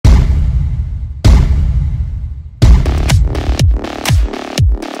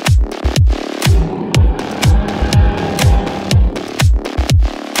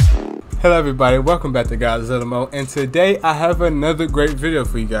Hello everybody, welcome back to Godzilla Mode, and today I have another great video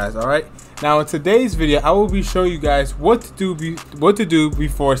for you guys. Alright, now in today's video I will be showing you guys what to do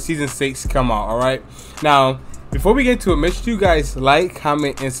before season 6 come out. Alright, now before we get to it, make sure you guys like,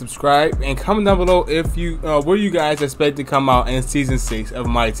 comment, and subscribe, and comment down below if you what you guys expect to come out in season 6 of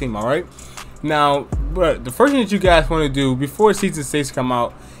my team. Alright, now but the first thing that you guys want to do before season 6 come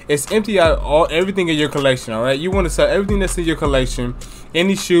out is empty out everything in your collection. Alright, you want to sell everything that's in your collection,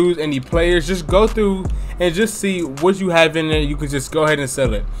 any shoes, any players. Just go through and just see what you have in there. You can just go ahead and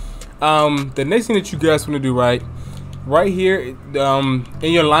sell it. The next thing that you guys want to do right here in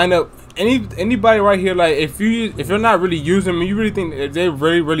your lineup, anybody right here, like if you're not really using them, you really think they're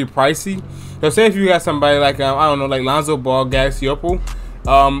really pricey. So say if you got somebody like I don't know, like Lonzo Ball, Galaxy Opal.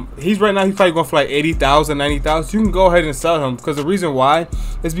 He's probably going for like 80,000, 90,000. You can go ahead and sell him, because the reason why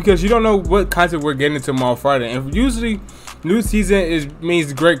is because you don't know what content we're getting tomorrow Friday, and usually new season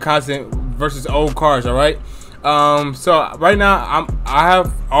means great content versus old cards. All right. So right now I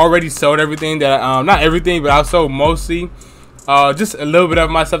have already sold everything that not everything, but I've sold mostly just a little bit of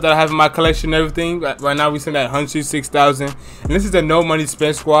my stuff that I have in my collection and everything. Right now we sitting at 106,000, and this is the no money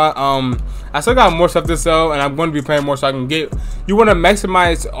spent squad. I still got more stuff to sell, and I'm going to be playing more so I can get. You want to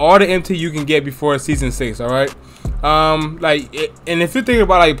maximize all the MT you can get before season 6. All right. And if you're thinking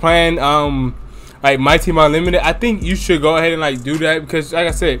about like playing like My Team Unlimited, I think you should go ahead and like do that, because like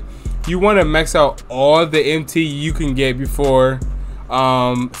I said, you want to max out all the MT you can get before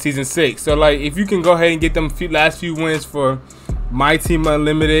season 6. So like if you can go ahead and get them last few wins for My Team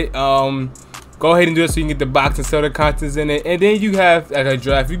Unlimited, go ahead and do it so you can get the box and sell the contents in it, and then you have like a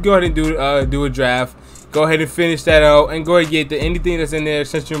draft. You go ahead and do a draft. Go ahead and finish that out, and go ahead and get anything that's in there,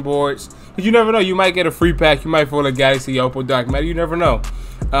 extension boards, because you never know, you might get a free pack. You might pull a Galaxy Opal Dark Matter. You never know.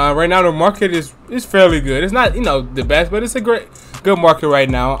 Right now the market is fairly good. It's not, you know, the best, but it's a good market right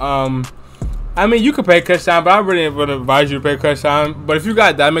now. I mean, you can pay cut time, but I really would advise you to pay cut time. But if you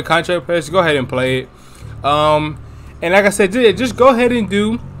got diamond contract players, go ahead and play it. And like I said, just go ahead and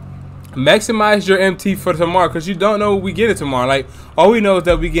maximize your MT for tomorrow, because you don't know what we get it tomorrow. Like all we know is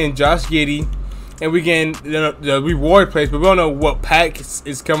that we getting Josh Giddey, and we getting the reward place, but we don't know what pack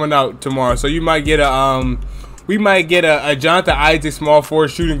is coming out tomorrow. So you might get a we might get a Jonathan Isaac small forward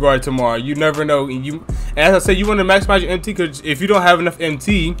shooting guard tomorrow. You never know. And as I said, you want to maximize your MT, because if you don't have enough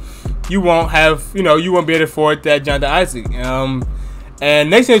MT, you won't have, you won't be able to afford that Jonathan Isaac.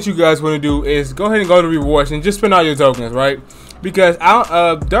 And next thing that you guys want to do is go ahead and go to rewards and just spend all your tokens, right? Because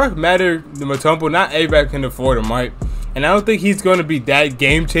Dark Matter, the Matumbo, not everybody can afford him, right? And I don't think he's going to be that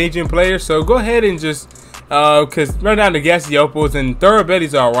game-changing player. So go ahead and just, because right now the Galaxy Opals and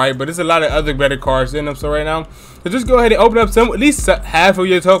Thoroughbredy's are alright, but there's a lot of other better cards in them. So right now, so just go ahead and open up at least half of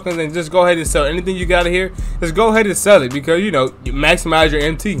your tokens, and just go ahead and sell anything you got here. Just go ahead and sell it, because you maximize your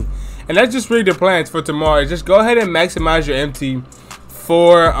MT. And that's just really the plans for tomorrow. Just go ahead and maximize your MT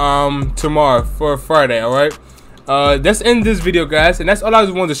for tomorrow, for Friday. Alright. That's in this video, guys, and that's all I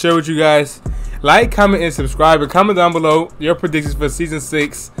just wanted to share with you guys. Like, comment, and subscribe, and comment down below your predictions for season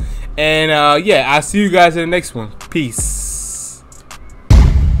 6. And yeah, I'll see you guys in the next one. Peace.